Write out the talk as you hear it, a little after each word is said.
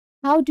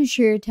How to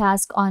share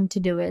task on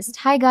Todoist.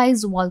 Hi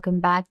guys, welcome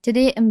back.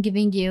 Today I'm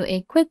giving you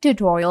a quick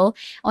tutorial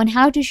on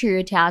how to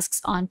share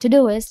tasks on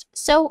Todoist.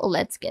 So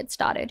let's get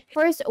started.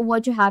 First,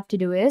 what you have to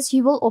do is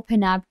you will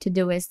open up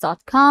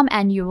todoist.com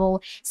and you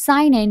will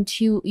sign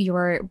into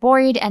your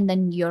board and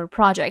then your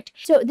project.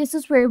 So this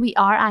is where we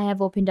are. I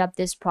have opened up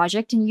this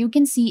project and you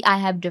can see I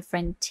have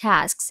different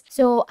tasks.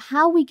 So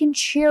how we can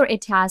share a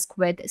task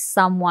with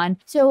someone.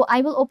 So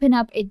I will open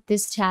up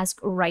this task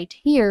right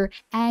here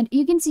and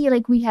you can see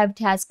like we have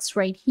tasks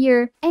right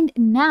here. And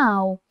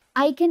now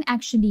I can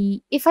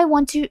actually, if I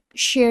want to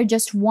share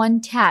just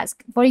one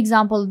task, for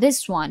example,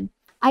 this one,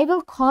 I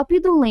will copy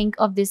the link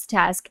of this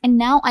task and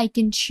now I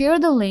can share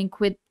the link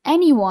with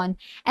anyone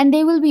and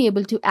they will be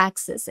able to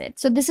access it.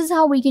 So this is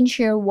how we can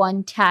share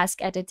one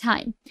task at a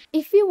time.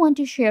 If you want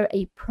to share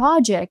a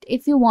project,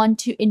 if you want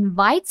to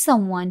invite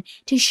someone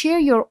to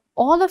share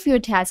all of your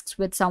tasks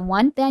with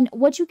someone, then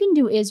what you can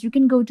do is you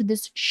can go to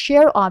this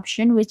share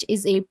option, which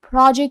is a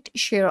project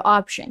share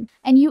option,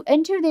 and you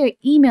enter their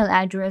email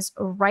address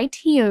right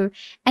here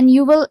and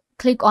you will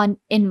click on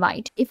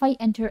invite. If I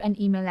enter an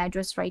email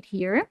address right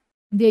here,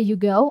 there you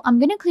go. I'm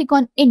going to click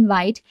on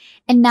invite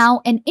and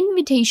now an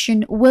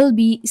invitation will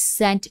be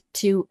sent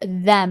to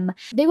them.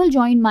 They will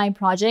join my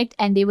project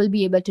and they will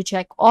be able to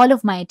check all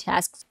of my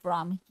tasks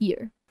from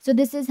here. So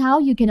this is how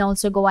you can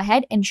also go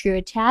ahead and share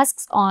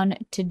tasks on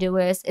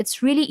Todoist.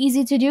 It's really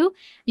easy to do.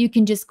 You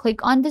can just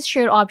click on this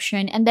share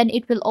option and then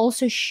it will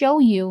also show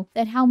you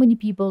that how many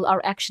people are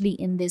actually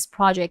in this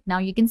project. Now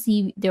you can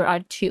see there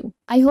are 2.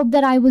 I hope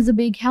that I was a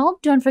big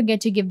help. Don't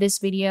forget to give this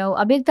video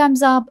a big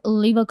thumbs up,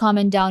 leave a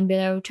comment down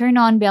below, turn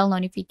on bell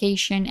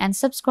notification and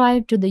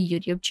subscribe to the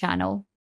YouTube channel.